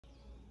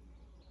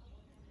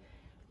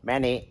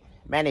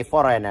many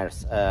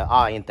foreigners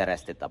are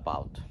interested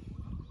about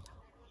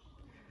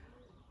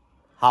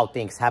how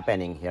things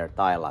happening here in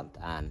Thailand,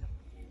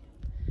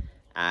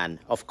 and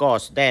of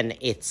course then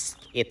it's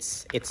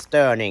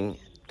turning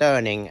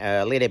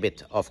a little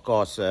bit, of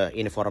course,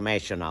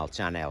 informational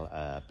channel,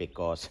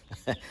 because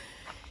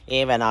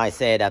even I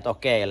say that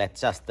okay,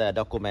 let's just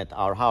document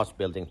our house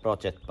building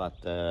project, but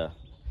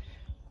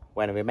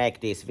when we make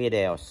these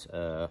videos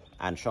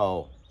and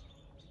show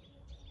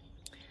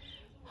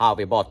how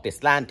we bought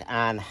this land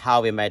and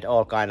how we made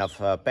all kind of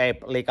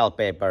legal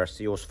papers,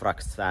 use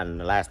fracts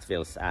and last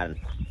wills and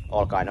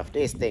all kind of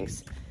these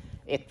things,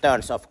 it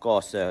turns, of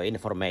course,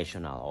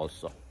 informational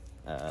also.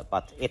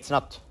 But it's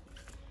not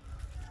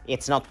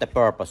the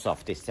purpose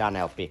of this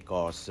channel,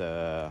 because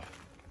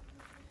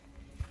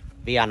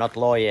we are not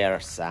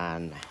lawyers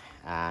and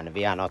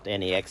we are not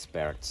any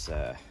experts.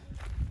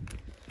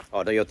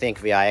 Or do you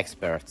think we are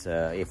experts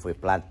if we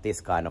plant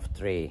this kind of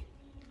tree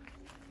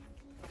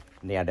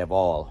near the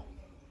wall?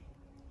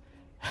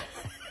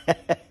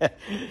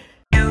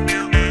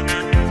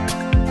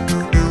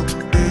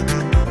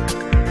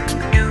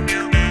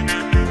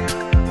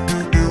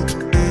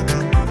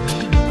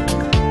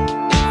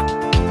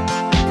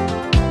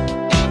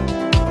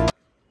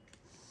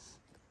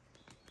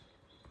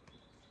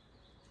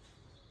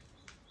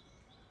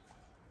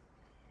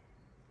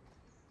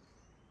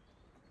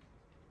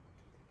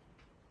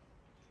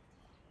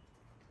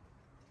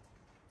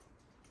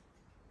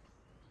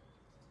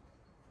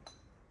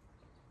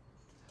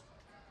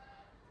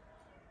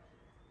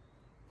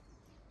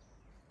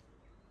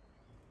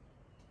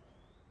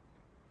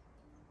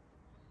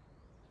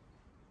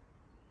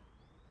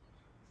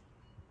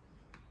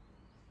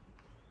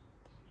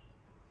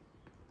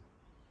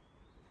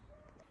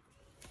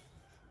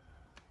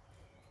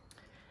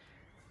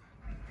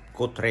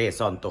 Good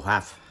reason to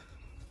have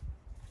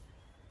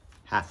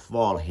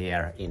wall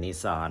here in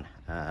Isan,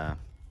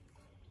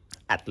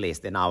 at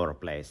least in our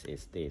place,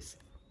 is these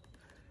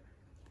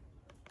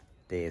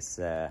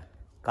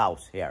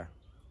cows here.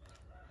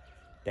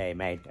 They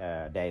made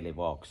daily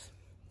walks,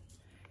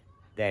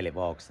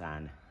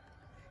 and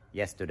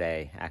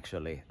yesterday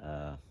actually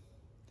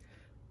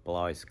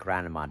Ploy's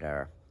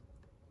grandmother,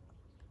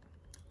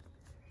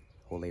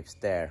 who lives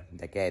there,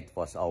 the gate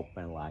was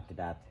open like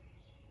that.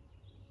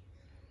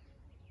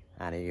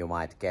 And you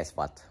might guess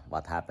what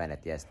happened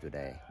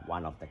yesterday.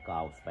 One of the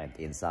cows went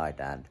inside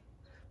and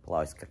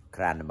Ploy's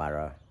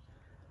grandmother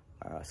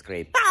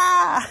screamed,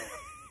 "Ah!"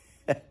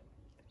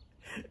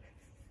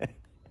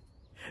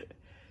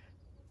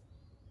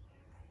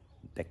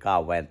 The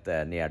cow went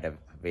near the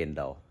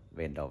window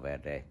where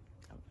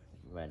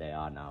they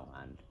are now,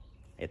 and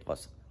it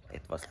was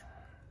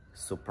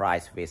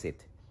surprise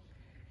visit.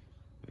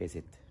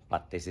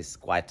 But this is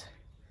quite,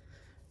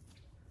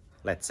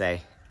 let's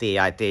say,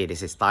 TIT,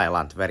 this is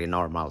Thailand, very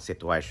normal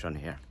situation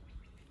here.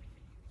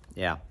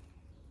 Yeah.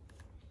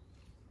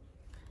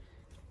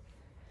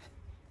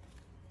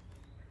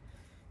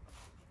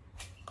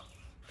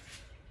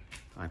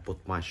 I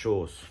put my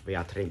shoes. We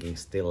are drinking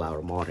still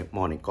our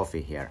morning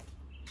coffee here.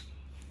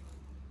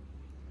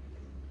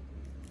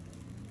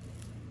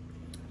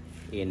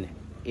 In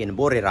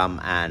Buriram,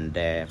 and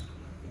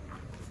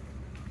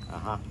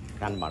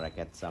grandmother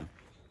get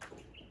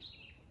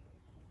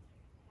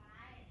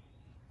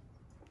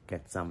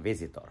some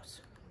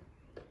visitors.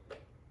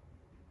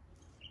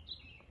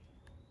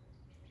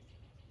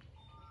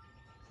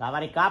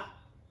 Sawadee krap.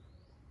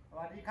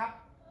 Sawadee krap.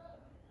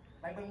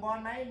 ไปเบิ่งบอล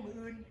ไหมมื้อ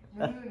อื่น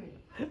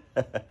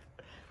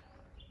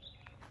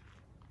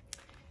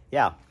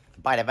Yeah,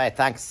 by the way,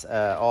 thanks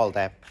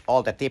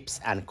all the tips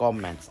and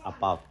comments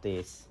about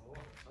these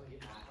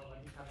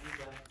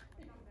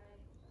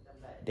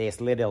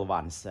little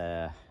ones.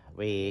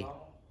 We,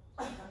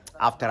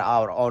 after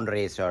our own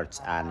research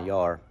and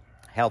your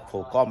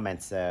helpful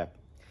comments,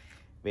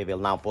 we will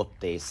now put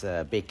these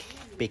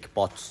big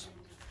pots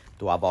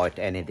to avoid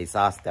any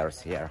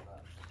disasters here.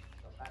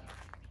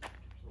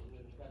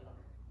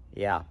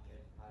 Yeah,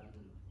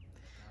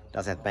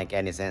 doesn't make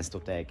any sense to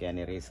take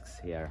any risks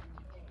here.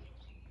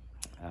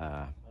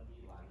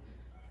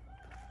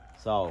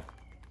 So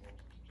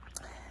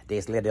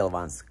these little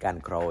ones can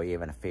grow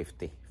even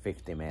 50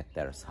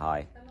 meters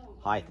height,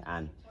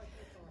 and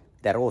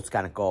the roots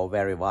can go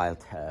very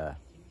wild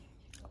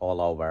all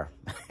over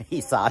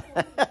Isan.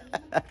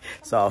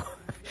 So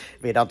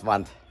we don't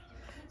want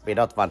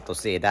to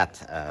see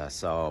that.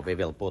 So we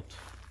will put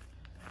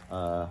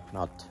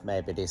not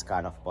maybe this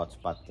kind of pots,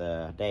 but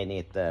they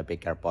need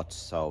bigger pots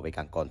so we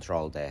can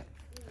control the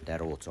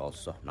roots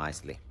also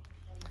nicely.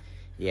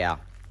 Yeah.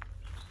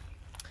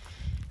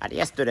 And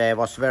yesterday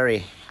was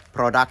very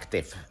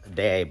productive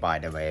day, by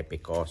the way,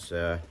 because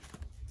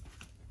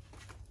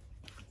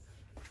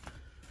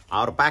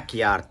our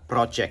backyard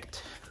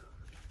project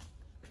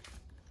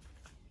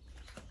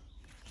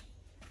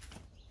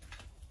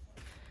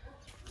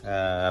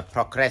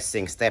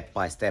progressing step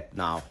by step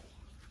now,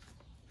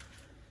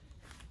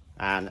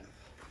 and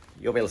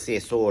you will see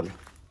soon,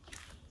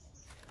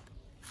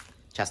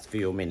 just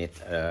few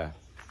minutes,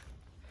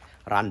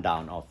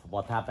 rundown of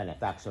what happened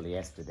actually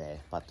yesterday.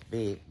 But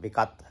we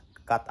got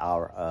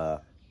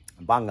our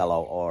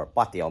bungalow or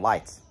patio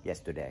lights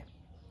yesterday.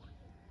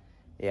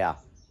 Yeah.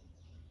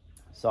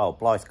 So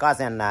Ploy's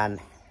cousin and,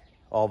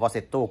 or was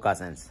it 2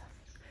 cousins?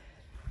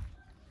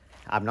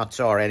 I'm not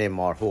sure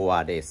anymore who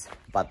are these,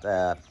 but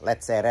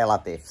let's say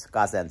relatives,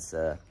 cousins,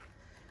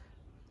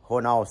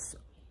 who knows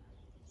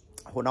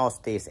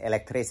these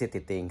electricity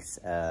things,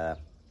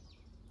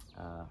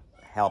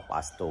 help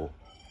us to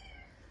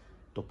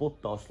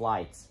put those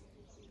lights.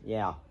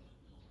 Yeah.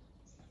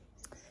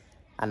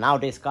 And now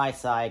these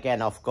guys are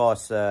again, of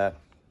course,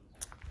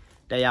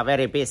 they are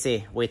very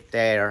busy with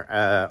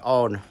their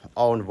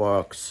own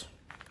works.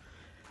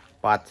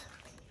 But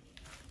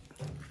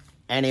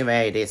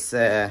anyway, this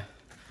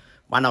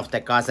one of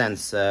the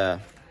cousins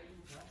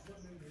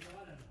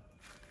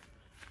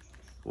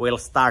will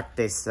start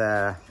this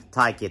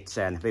Thai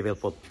kitchen. We will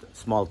put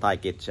small Thai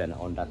kitchen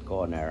on that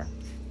corner.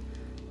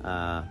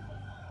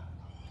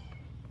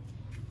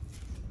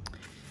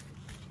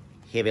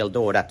 He will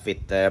do that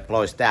with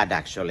Ploy's dad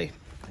actually.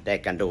 They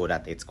can do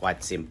that. It's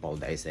quite simple,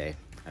 they say.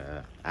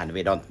 And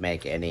we don't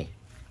make any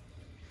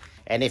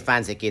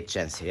fancy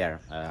kitchens here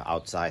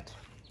outside.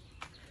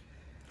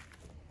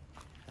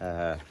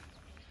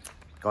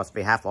 Because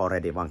we have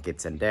already one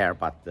kitchen there,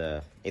 but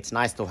it's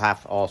nice to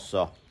have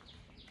also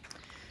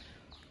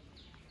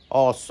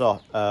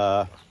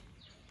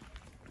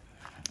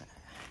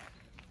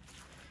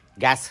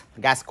gas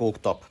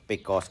cooktop,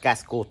 because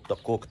gas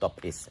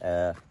cooktop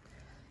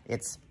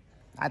is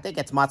I think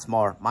it's much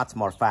more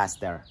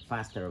faster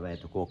way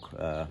to cook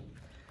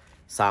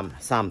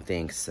some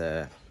things.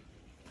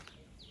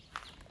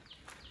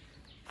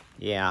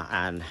 Yeah,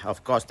 and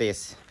of course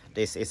this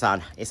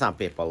Isan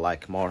people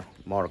like more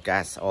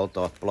gas.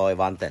 Although Ploy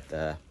wanted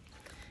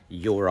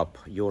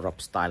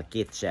Europe style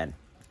kitchen,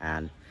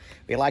 and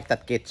we like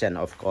that kitchen,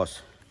 of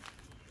course,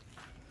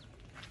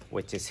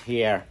 which is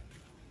here.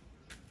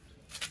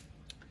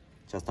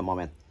 Just a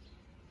moment.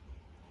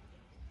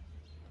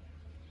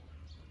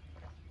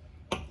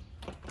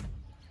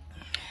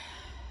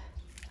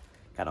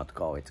 Cannot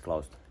go, it's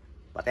closed.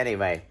 But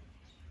anyway,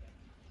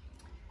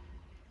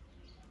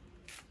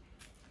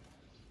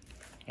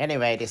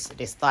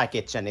 this Thai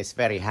kitchen is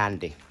very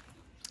handy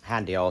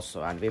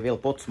also, and we will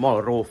put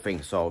small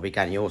roofing so we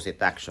can use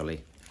it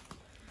actually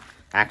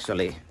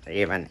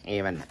even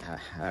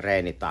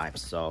rainy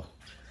times. So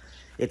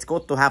it's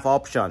good to have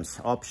options.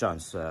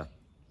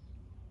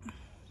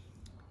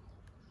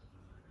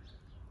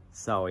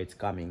 So it's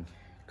coming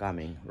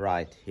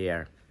right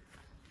here.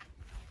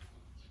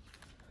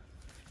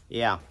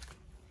 Yeah,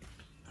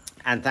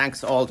 and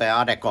thanks all the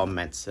other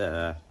comments.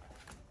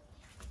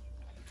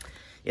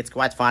 It's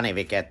quite funny.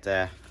 We get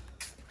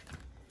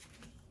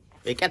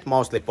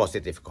mostly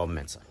positive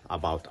comments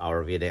about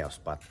our videos,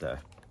 but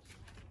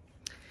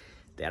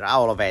there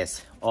are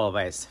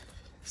always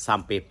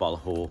some people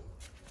who,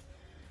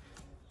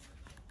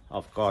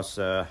 of course,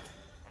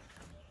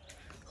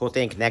 who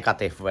think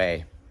negative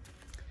way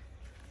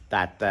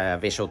that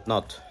we should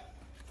not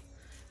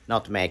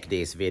make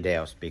these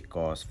videos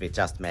because we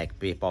just make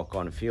people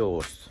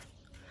confused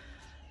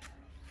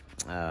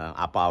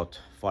about,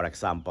 for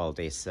example,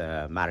 this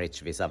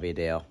marriage visa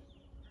video.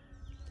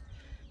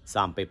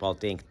 Some people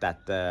think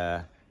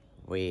that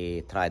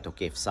we try to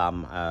give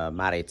some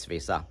marriage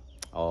visa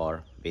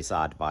or visa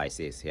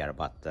advices here,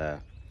 but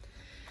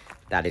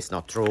that is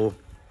not true.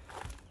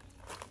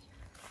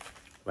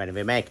 When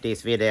we make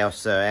these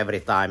videos,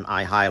 every time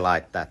I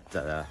highlight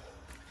that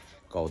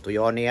go to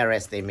your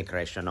nearest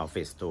immigration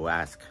office to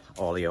ask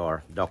all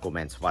your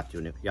documents what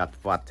you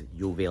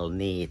will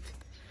need,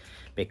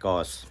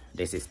 because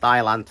this is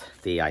Thailand,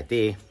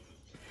 TIT.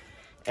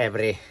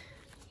 Every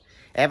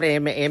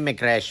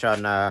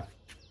immigration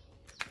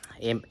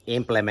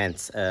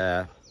implements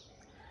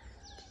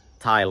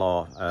Thai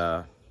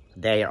law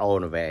their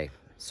own way.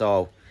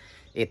 So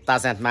it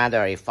doesn't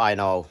matter if I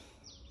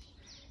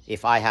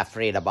have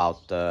read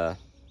about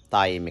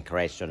Thai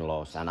immigration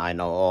laws and I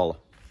know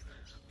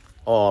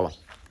all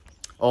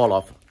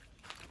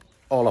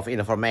of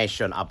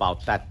information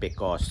about that,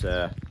 because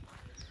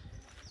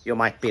you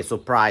might be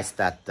surprised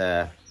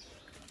that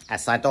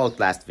as I told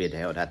last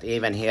video, that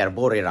even here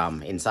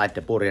Buriram, inside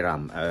the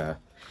Buriram,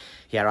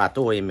 here are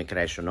 2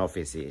 immigration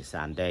offices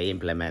and they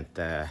implement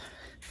a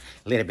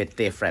little bit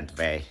different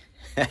way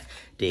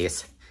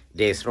these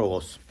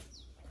rules.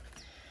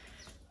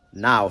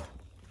 Now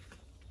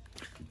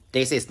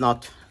this is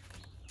not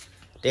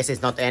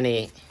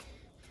any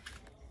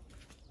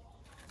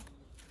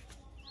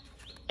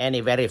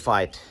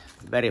verified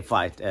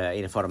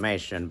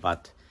information,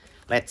 but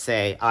let's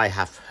say I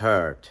have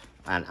heard,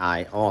 and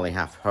I only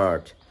have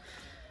heard,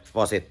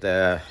 was it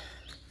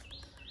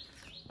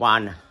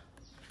one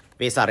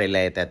visa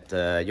related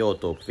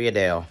YouTube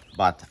video,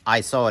 but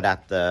I saw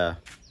that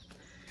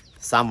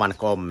someone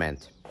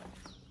comment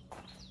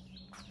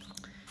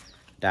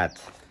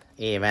that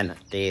even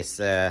these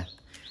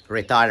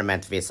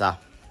retirement visa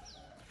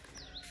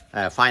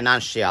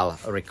financial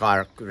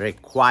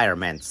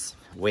requirements,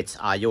 which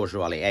are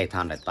usually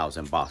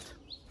 800,000 baht,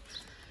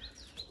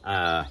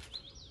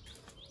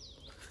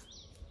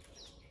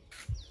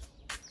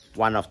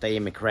 one of the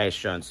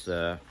immigrations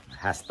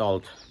has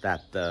told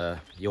that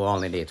you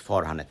only need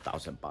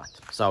 400,000 baht.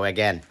 So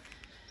again,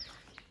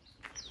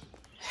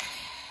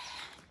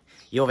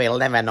 you will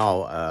never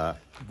know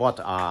what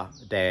are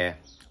the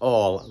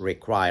all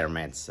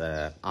requirements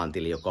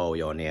until you go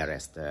your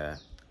nearest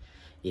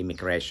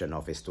immigration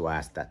office to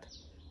ask that.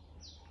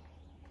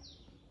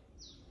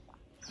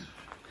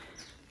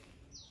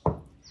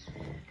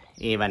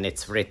 Even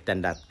it's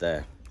written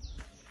that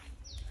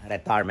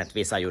retirement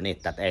visa you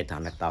need that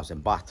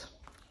 800,000 baht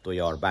to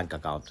your bank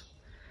account,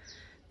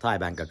 Thai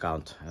bank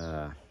account,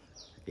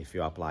 if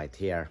you apply it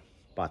here.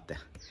 But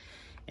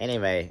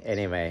anyway,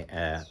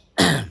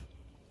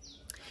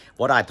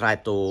 what I try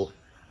to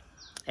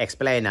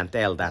explain and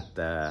tell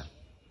that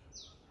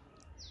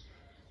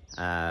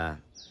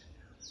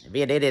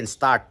we didn't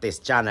start this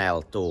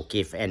channel to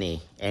give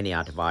any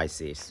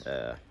advices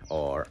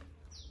or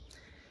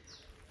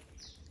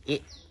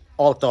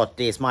although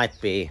these might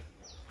be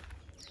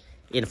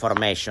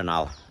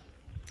informational,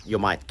 you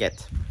might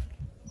get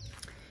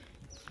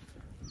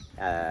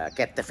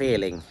the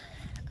feeling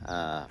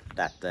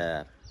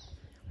that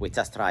we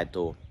just try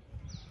to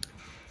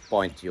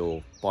point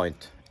you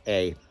point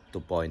A to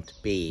point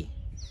B,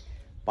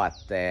 but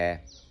the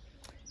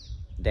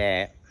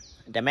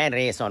main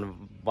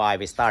reason why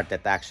we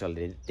started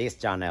actually this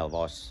channel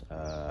was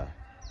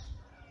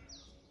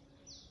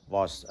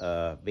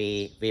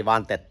we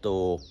wanted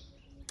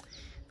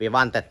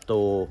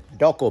to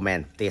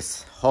document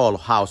this whole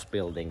house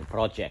building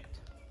project.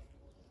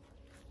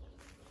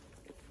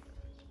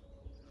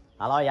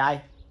 Hello,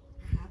 Yai.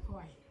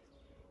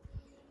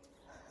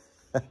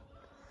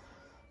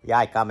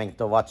 Yai coming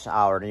to watch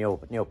our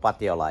new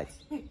patio lights.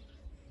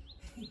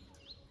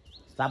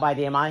 สบาย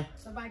ดีไหม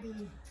สบายดี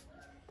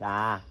จ้า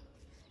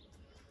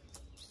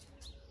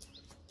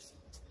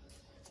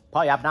พ่อ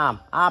อาบน้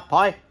ำพ่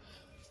อย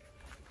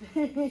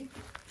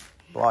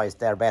Boy is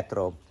their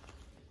bedroom.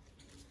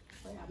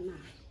 พ่ออาบน้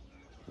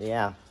ำ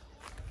Yeah.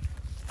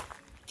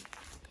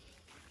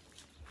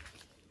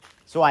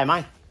 สวยไหม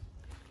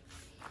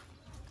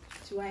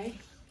สวย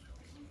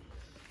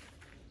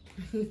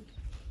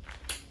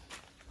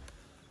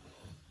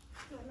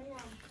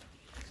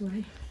สวย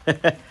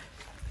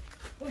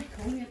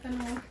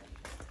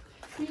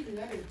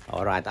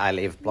All right, I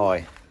leave Ploy.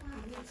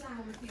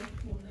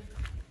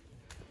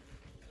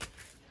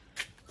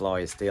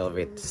 Ploy is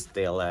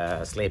still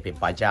sleeping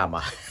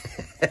pajama.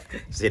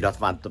 She don't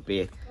want to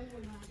be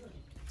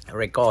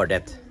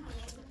recorded.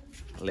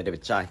 A little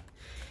bit shy.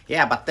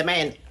 Yeah, but the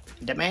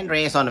main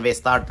reason we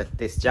started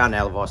this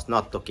channel was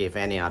not to give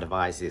any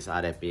advices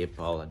other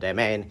people. The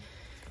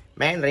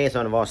main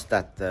reason was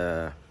that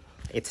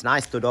it's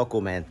nice to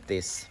document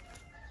this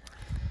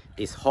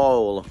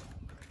whole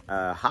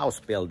house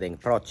building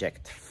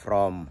project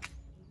from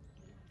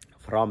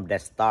the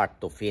start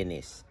to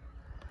finish.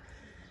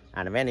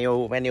 And when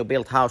you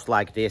build house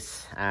like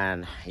this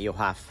and you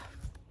have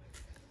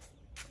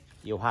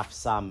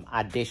some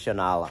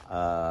additional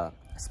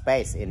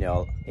space in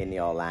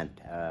your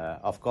land,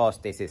 of course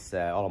this is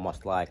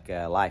almost like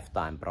a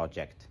lifetime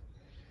project.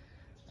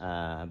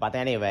 But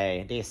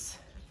anyway, this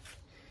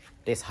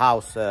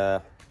house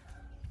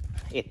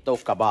it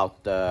took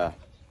about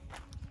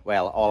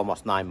well,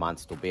 almost 9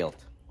 months to build,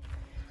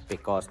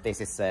 because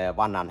this is a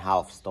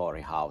 1.5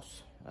 story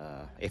house.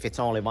 If it's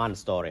only 1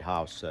 story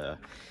house,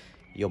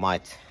 you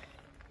might,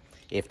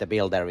 if the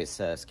builder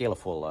is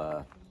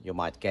skillful, you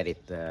might get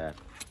it,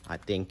 I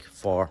think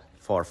 4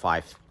 or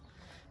 5,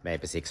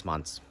 maybe 6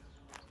 months.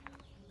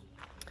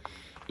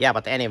 Yeah,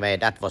 but anyway,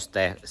 that was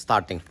the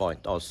starting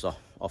point also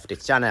of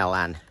this channel,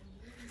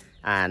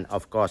 and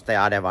of course the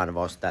other one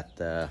was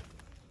that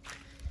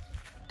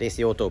this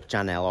YouTube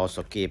channel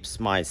also keeps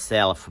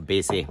myself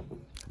busy.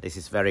 This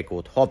is very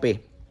good hobby,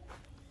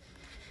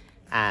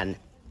 and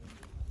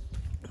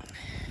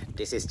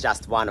this is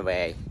just one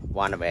way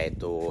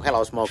to...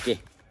 Hello, Smokey.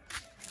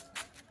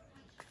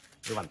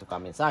 You want to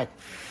come inside?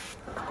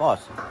 Of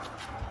course.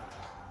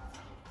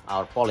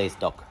 Our police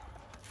dog.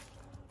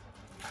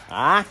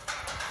 Ah?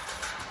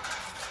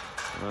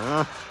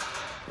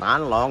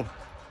 Not long.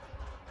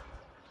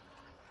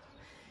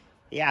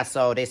 Yeah,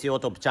 so this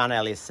YouTube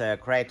channel is a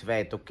great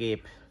way to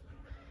keep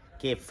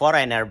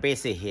foreigner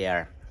busy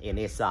here in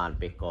Isan,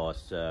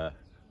 because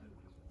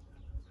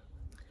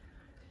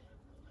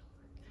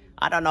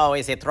I don't know,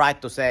 is it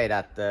right to say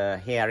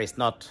that here is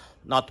not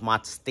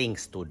much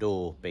things to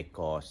do,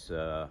 because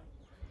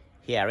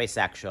here is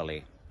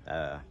actually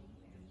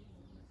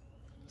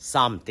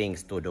some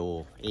things to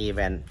do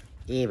even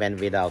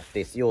without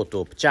this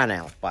YouTube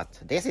channel. But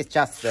this is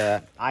just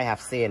I have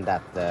seen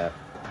that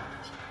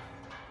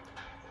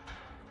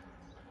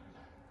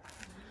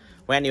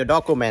when you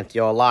document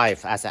your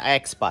life as an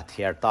expat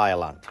here in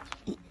Thailand,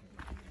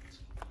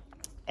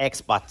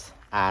 expat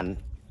and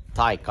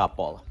Thai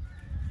couple,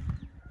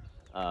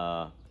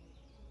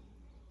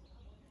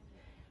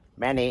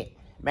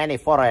 many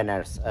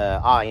foreigners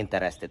are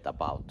interested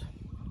about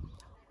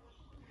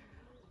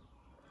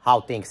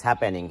how things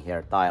happening here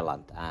in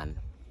Thailand,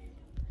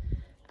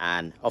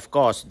 and of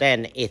course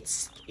then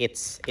it's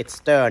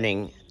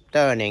turning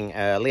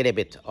a little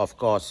bit, of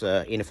course,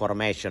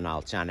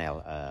 informational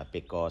channel,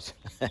 because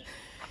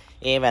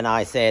even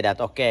I say that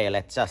okay,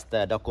 let's just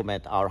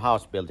document our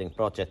house building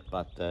project,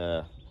 but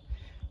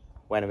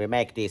when we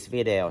make these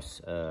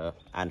videos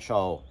and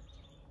show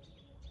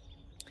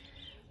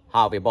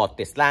how we bought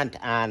this land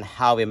and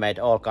how we made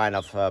all kind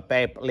of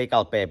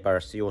legal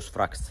papers, use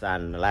fructs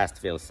and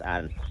last wills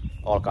and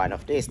all kind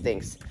of these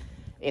things,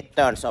 it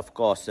turns, of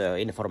course,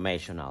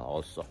 informational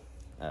also.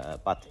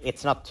 But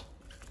it's not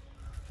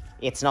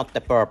the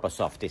purpose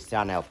of this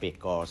channel,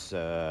 because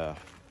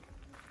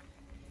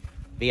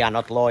we are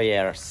not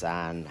lawyers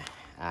and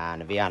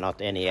we are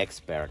not any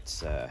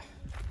experts.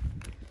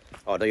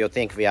 Or do you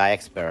think we are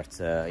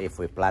experts if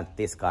we plant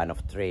this kind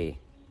of tree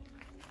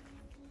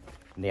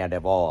near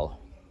the wall?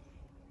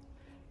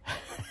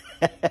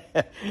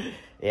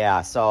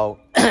 Yeah, so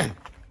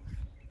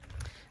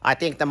I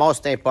think the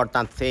most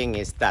important thing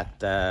is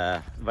that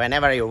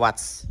whenever you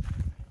watch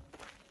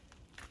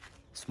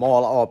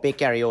small or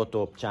bigger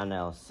YouTube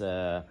channels,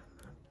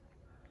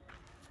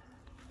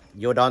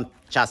 you don't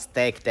just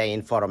take the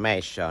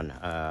information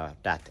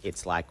that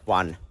it's like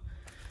one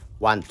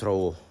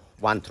true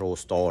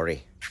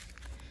story.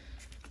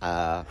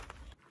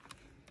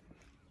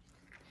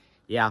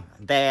 Yeah,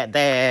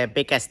 the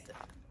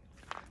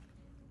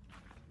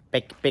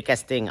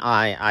biggest thing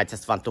I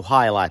just want to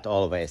highlight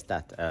always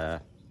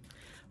that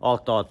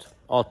although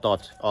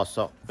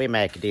also we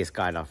make this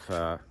kind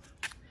of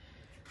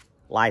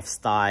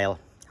lifestyle,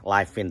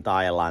 life in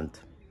Thailand,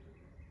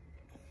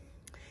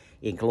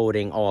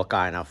 including all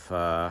kind of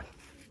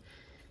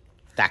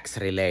tax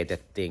related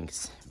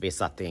things,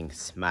 visa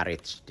things,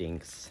 marriage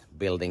things,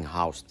 building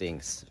house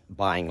things,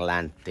 buying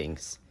land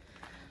things.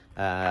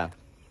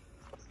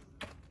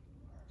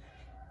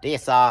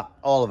 These are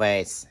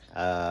always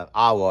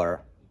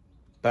our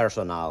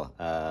personal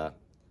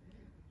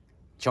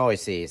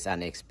choices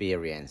and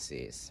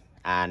experiences,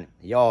 and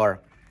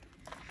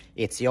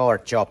it's your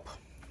job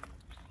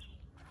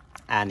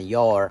and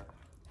your,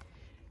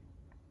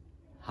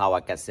 how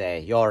I can say,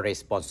 your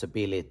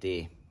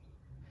responsibility.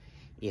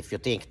 If you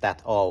think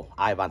that, oh,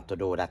 I want to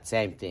do that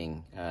same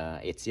thing,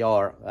 it's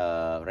your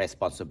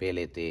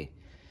responsibility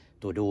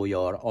to do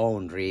your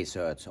own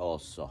research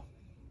also.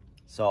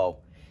 So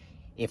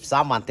if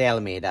someone tell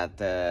me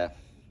that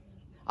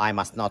I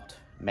must not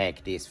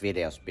make these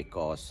videos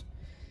because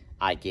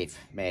I give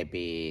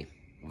maybe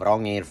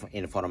wrong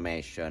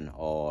information,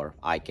 or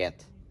I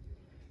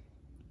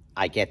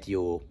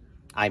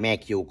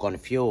make you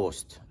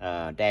confused,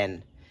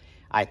 then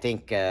I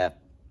think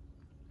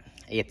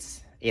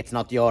it's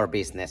not your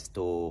business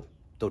to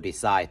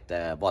decide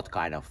what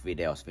kind of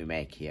videos we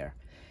make here,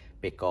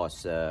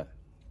 because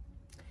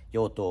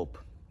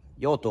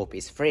YouTube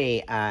is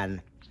free,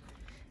 and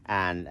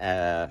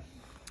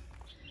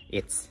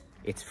it's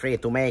free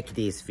to make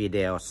these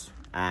videos,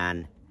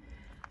 and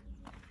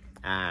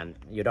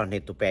you don't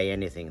need to pay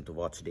anything to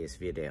watch these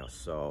videos.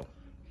 So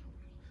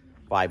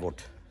why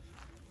would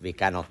we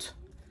cannot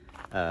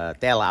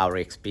tell our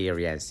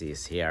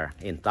experiences here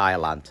in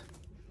Thailand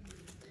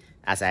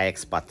as an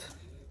expat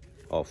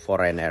or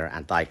foreigner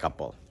and Thai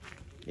couple?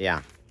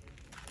 Yeah.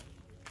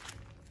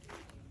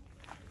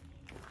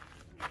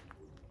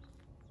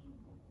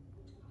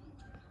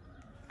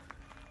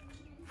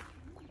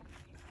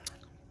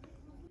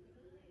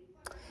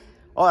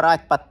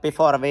 Alright, but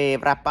before we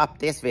wrap up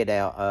this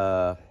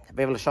video,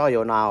 we will show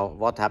you now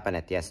what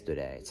happened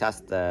yesterday.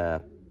 Just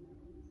a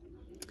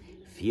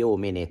few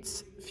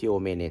minutes,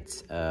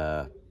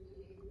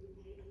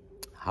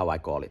 how I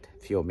call it,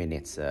 few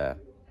minutes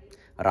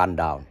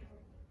rundown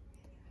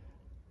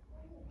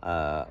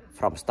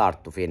from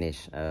start to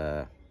finish.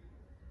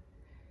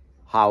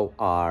 How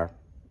our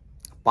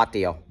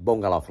patio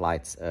bungalow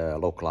lights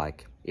look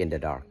like in the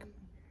dark.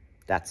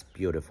 That's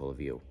beautiful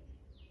view.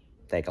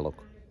 Take a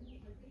look.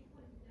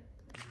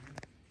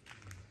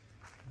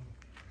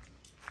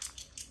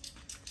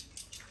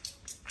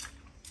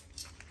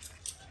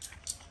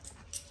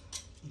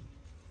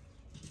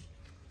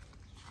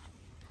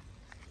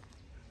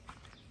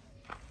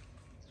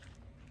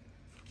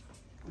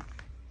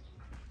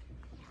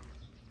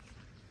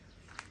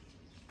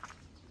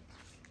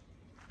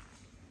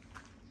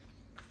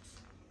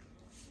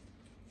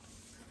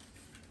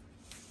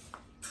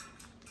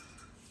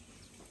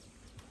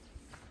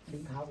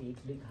 Đứng tháo ý,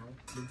 đứng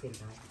trên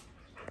tháo.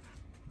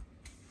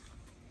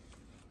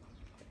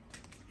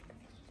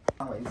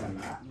 Không phải rằng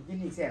là cái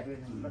đi xe với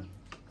thằng mình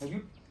không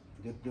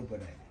giúp vào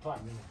đây. Thoại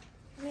như này.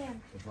 Nghe.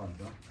 Cái thòn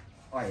đó.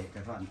 Ỏi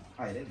cái thòn,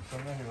 ỏi đấy.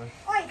 Không nghe rồi.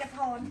 Ỏi cái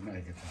thòn.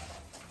 Ỏi cái thòn.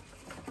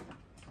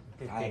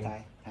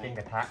 เก่งก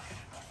ระทะ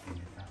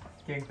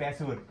เก่งแปร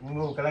สูตร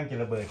งูกำลังกิน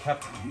ระเบิดครับ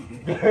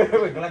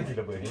มันกำลังกิน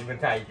ระเบิดนี่เป็น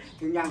ไทย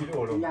กินโอ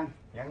ลง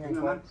ยัง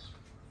คน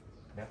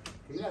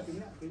ถึงแล้ว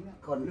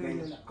ค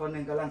นห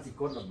นึ่งกำลังสิ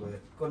กดระเบิด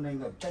คนหนึ่ง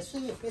แบบไป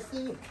ซื้อ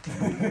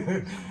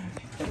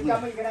จะ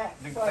ไม่ก็ได้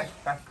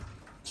ไป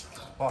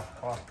พอ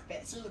ไป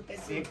ซื้อ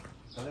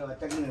เขาเรียกว่า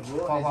จังเนื้อบั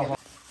วพอ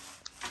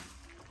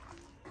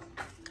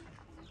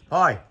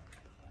Hoi.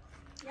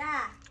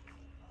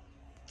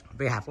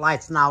 We have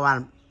lights now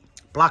and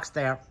plugs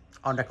there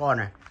on the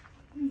corner.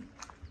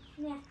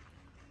 Yeah.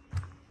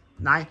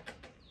 Nice.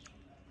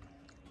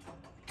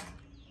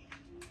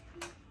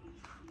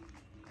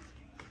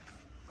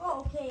 Oh,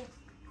 okay.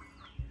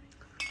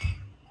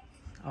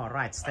 All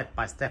right, step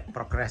by step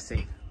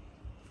progressing.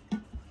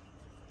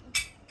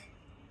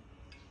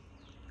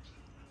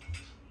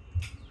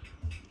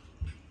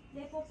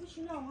 They're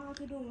professional how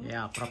to do.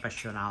 Yeah,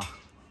 professional.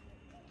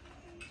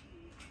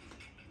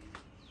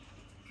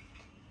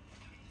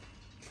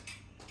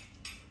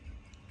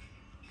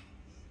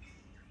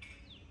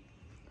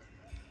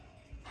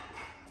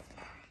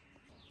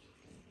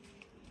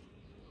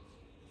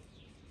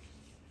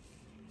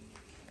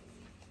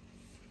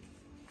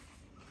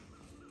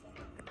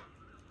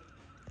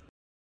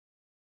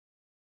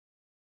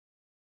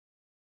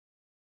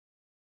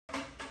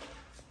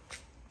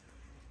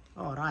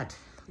 All right,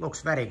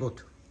 looks very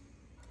good.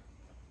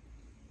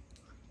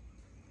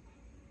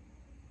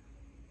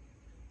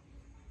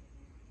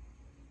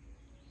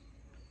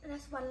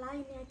 That's one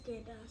line I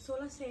get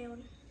solar cell.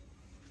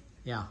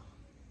 Yeah.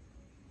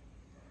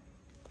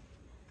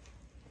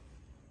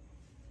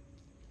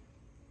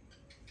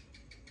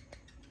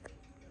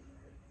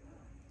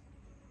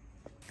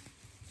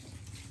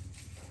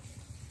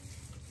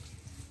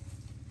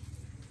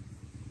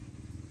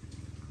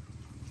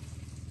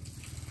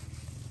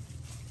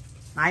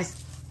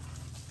 Nice.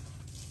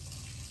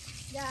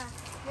 Yeah,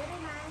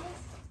 very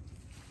nice.